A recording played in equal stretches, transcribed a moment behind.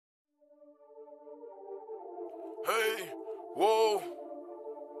Whoa.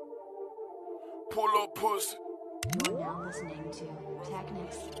 Pull up pussy. You're now listening to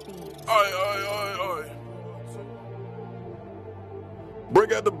Technics Beats. Aye.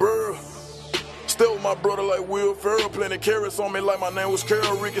 Break out the burr. Still with my brother like Will Ferrell. Plenty carrots on me like my name was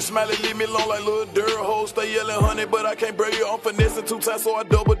Carol. Ricky Smiley leave me alone like Lil Durrell. Hoes stay yelling honey, but I can't break you. I'm finessing 2 times, so I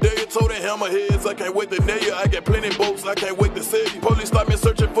double dare you. Told them hammerheads, I can't wait to nail you. I got plenty boats, I can't wait to sell you. Police stop me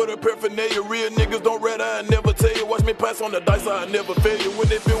searching for the paraphernalia. Real niggas don't red eye, I never tell you. Watch me pass on the dice, I never fail you. When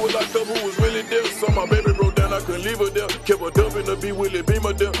they feel was locked up, who was really there? So my baby broke down, I couldn't leave her there. Kept her dumping to be Willie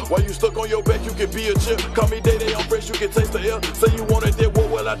Beamer there. While you stuck on your back, you can be a chip. Call me Day-Day, I'm fresh, you can taste the air. Say you want it there, what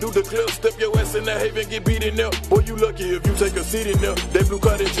will I do the clip? Step your ass in the haven, get beat in there. Boy, you lucky if you take a seat in there. They blue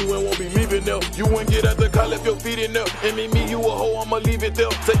card at you and won't be leaving there. You wouldn't get out the car, left your feet in there. And me, you a hoe, I'ma leave it there.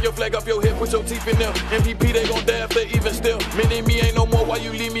 Take your flag off your head, put your teeth in there. MVP, they gon' die if they even still. Me ain't no more, why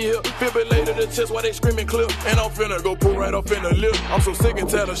you leave me here? Fibrillator the chest while they screaming clear. And I'm finna go pull right off in the lip. I'm so sick and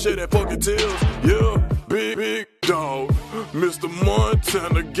tired of shit that fucking tears. Yeah, big dog. Mr.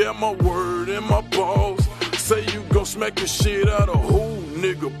 Montana, got my word and my balls. Say you gon' smack the shit out of who,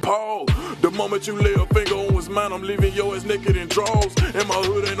 nigga, Paul. The moment you lay a finger on his mind, I'm leaving your ass naked in drawers. In my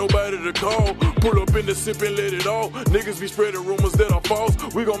hood, ain't nobody to call. Pull up in the sip and let it all. Niggas be spreading rumors that are false.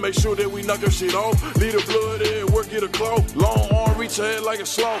 We gon' make sure that we knock your shit off. Leave the blood everywhere, get a cloth. Long arm, reach your head like a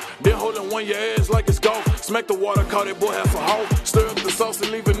sloth. Then holding one your ass like it's golf. Smack the water, call that boy half a hawk. Stir up the sauce and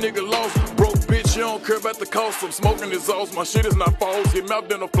leave a nigga lost. Broke bitch, you don't care about the cost. I'm smoking exhaust, my shit is not false. Get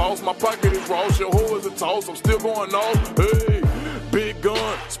mouthed in a floss, my pocket is raw. Your hoe is a toss, I'm still going off. Hey, big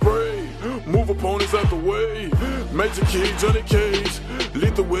gun, spray. Move opponents out the way. Major Key, Johnny Cage.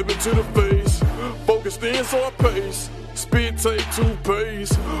 Lethal weapon to the face. Focused in, so I pace. Speed tape,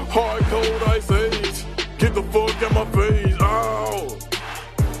 toothpaste. Hard, cold, ice age. Get the fuck out my face. Ow.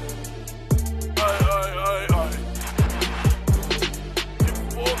 Aye. Get the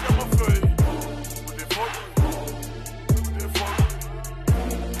fuck out my face. What the fuck?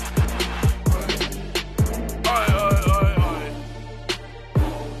 Aye.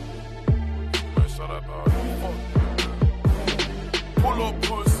 Man, shut up, dog. Pull up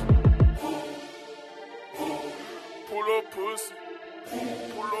pussy. Pull up pussy.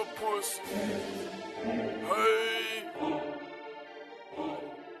 Pull up pussy. Hey.